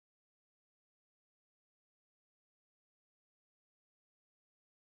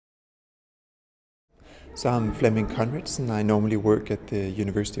So I'm Flemming Konradsen. I normally work at the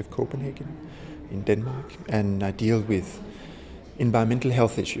University of Copenhagen in Denmark, and I deal with environmental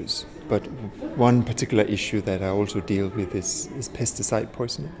health issues. But one particular issue that I also deal with is pesticide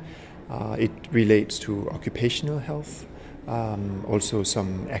poisoning. It relates to occupational health, also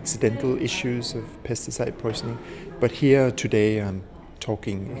some accidental issues of pesticide poisoning. But here today I'm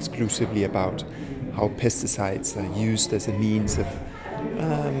talking exclusively about how pesticides are used as a means of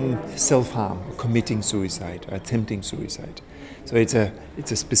self-harm, committing suicide, or attempting suicide. So it's a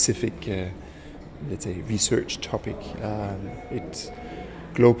specific, let's say, research topic. It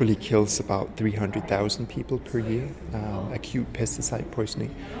globally kills about 300,000 people per year, acute pesticide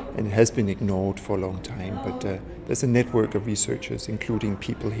poisoning, and it has been ignored for a long time. But there's a network of researchers, including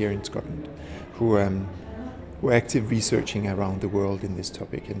people here in Scotland, who are active researching around the world in this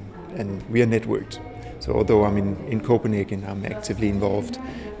topic, and we are networked. So although I'm in Copenhagen, I'm actively involved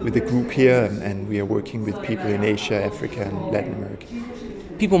with the group here, and we are working with people in Asia, Africa and Latin America.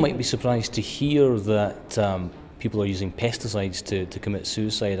 People might be surprised to hear that people are using pesticides to commit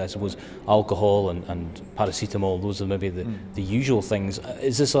suicide. I suppose alcohol and paracetamol, those are maybe the usual things.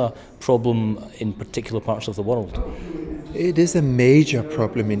 Is this a problem in particular parts of the world? It is a major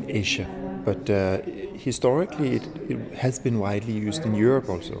problem in Asia, but historically it has been widely used in Europe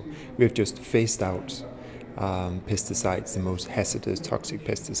also. We have just phased out pesticides, the most hazardous toxic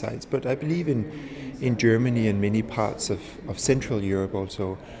pesticides. But I believe in Germany and many parts of Central Europe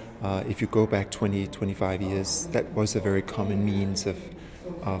also, if you go back 20-25 years, that was a very common means of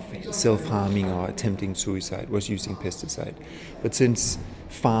self-harming or attempting suicide, was using pesticide. But since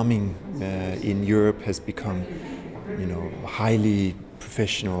farming in Europe has become, highly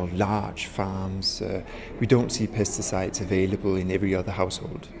professional, large farms, we don't see pesticides available in every other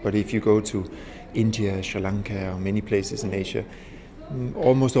household. But if you go to India, Sri Lanka, or many places in Asia,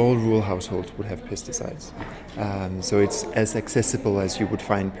 almost all rural households would have pesticides. So it's as accessible as you would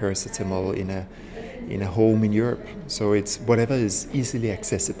find paracetamol in a home in Europe. So it's whatever is easily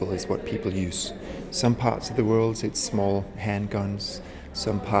accessible is what people use. Some parts of the world it's small handguns,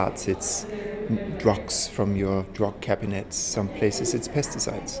 some parts it's drugs from your drug cabinets, some places it's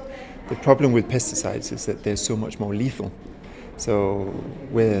pesticides. The problem with pesticides is that they're so much more lethal. So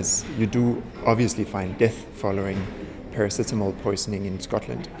whereas you do obviously find death following paracetamol poisoning in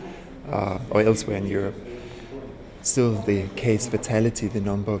Scotland or elsewhere in Europe, still the case fatality, the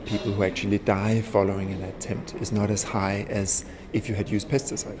number of people who actually die following an attempt, is not as high as if you had used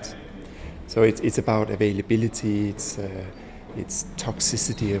pesticides. So it's about availability, it's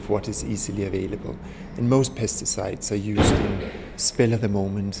toxicity of what is easily available. And most pesticides are used in spell of the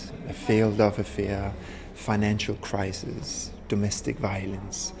moment, a failed love affair, financial crisis, domestic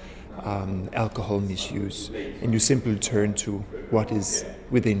violence, alcohol misuse, and you simply turn to what is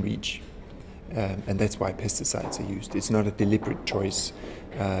within reach. And that's why pesticides are used. It's not a deliberate choice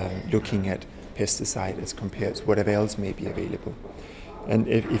looking at pesticide as compared to whatever else may be available. And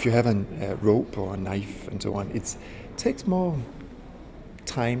if you have a rope or a knife and so on, it takes more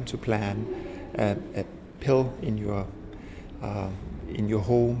time to plan. A pill in your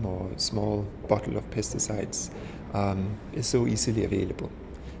home or a small bottle of pesticides is so easily available,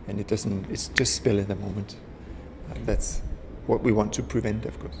 and it's just spill in the moment. That's what we want to prevent,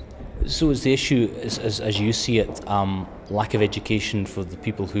 of course. So is the issue, as you see it, lack of education for the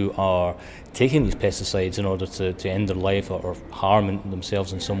people who are taking these pesticides in order to end their life or harm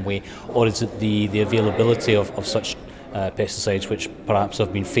themselves in some way, or is it the availability of such pesticides which perhaps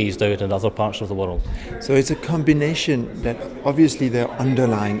have been phased out in other parts of the world? So it's a combination that obviously there are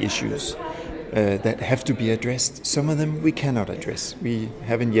underlying issues that have to be addressed. Some of them we cannot address. We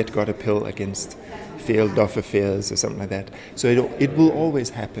haven't yet got a pill against failed love affairs or something like that. So it will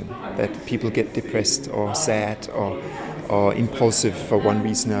always happen that people get depressed or sad or impulsive for one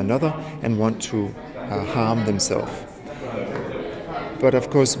reason or another and want to harm themselves. But of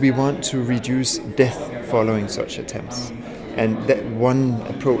course we want to reduce death following such attempts. And that one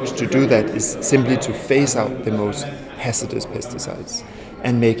approach to do that is simply to phase out the most hazardous pesticides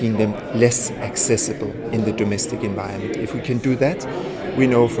and making them less accessible in the domestic environment. If we can do that, we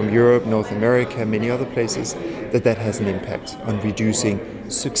know from Europe, North America, many other places, that has an impact on reducing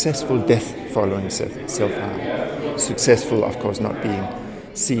successful death following self-harm. Successful, of course, not being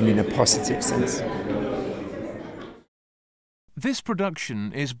seen in a positive sense. This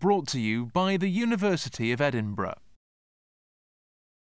production is brought to you by the University of Edinburgh.